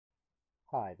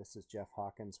Hi, this is Jeff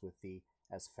Hawkins with the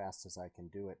As Fast as I Can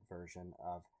Do It version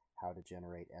of how to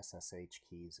generate SSH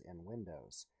keys in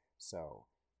Windows. So,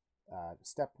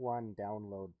 step one,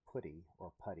 download PuTTY,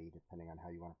 or PuTTY, depending on how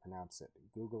you want to pronounce it.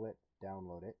 Google it,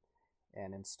 download it,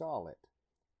 and install it.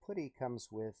 PuTTY comes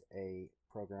with a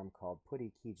program called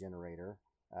PuTTY Key Generator.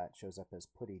 It shows up as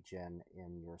PuTTYgen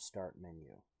in your Start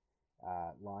menu.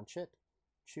 Launch it,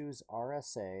 choose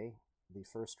RSA, the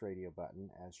first radio button,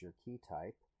 as your key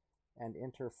type, and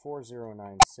enter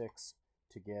 4096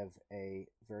 to give a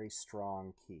very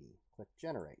strong key. Click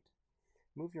Generate.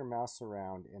 Move your mouse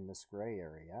around in this gray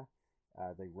area.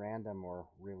 The random or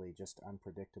really just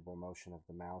unpredictable motion of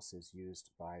the mouse is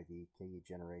used by the key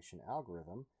generation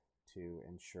algorithm to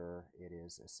ensure it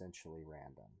is essentially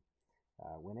random.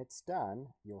 When it's done,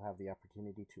 you'll have the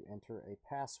opportunity to enter a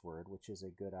password, which is a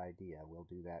good idea. We'll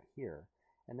do that here.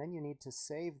 And then you need to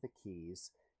save the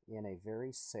keys in a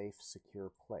very safe,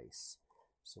 secure place.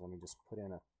 So let me just put in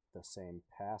the same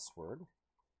password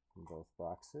in both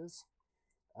boxes.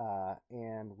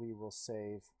 And we will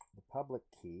save the public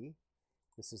key.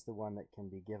 This is the one that can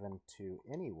be given to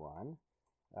anyone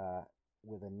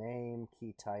with a name,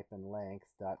 key type, and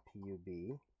length,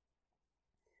 .pub.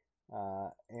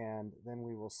 And then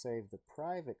we will save the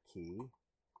private key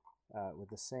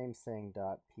with the same thing,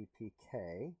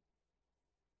 .ppk.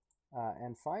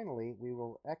 And finally, we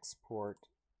will export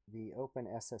the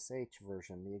OpenSSH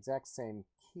version, the exact same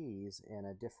keys in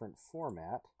a different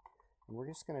format. And we're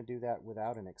just going to do that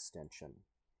without an extension.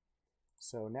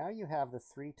 So now you have the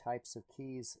three types of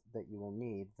keys that you will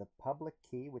need: the public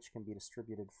key, which can be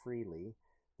distributed freely;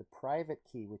 the private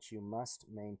key, which you must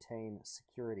maintain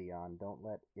security on. Don't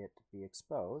let it be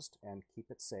exposed, and keep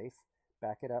it safe.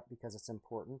 Back it up because it's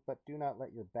important, but do not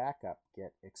let your backup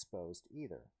get exposed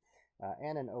either.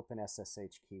 And an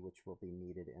OpenSSH key, which will be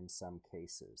needed in some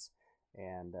cases.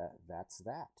 And that's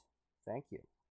that. Thank you.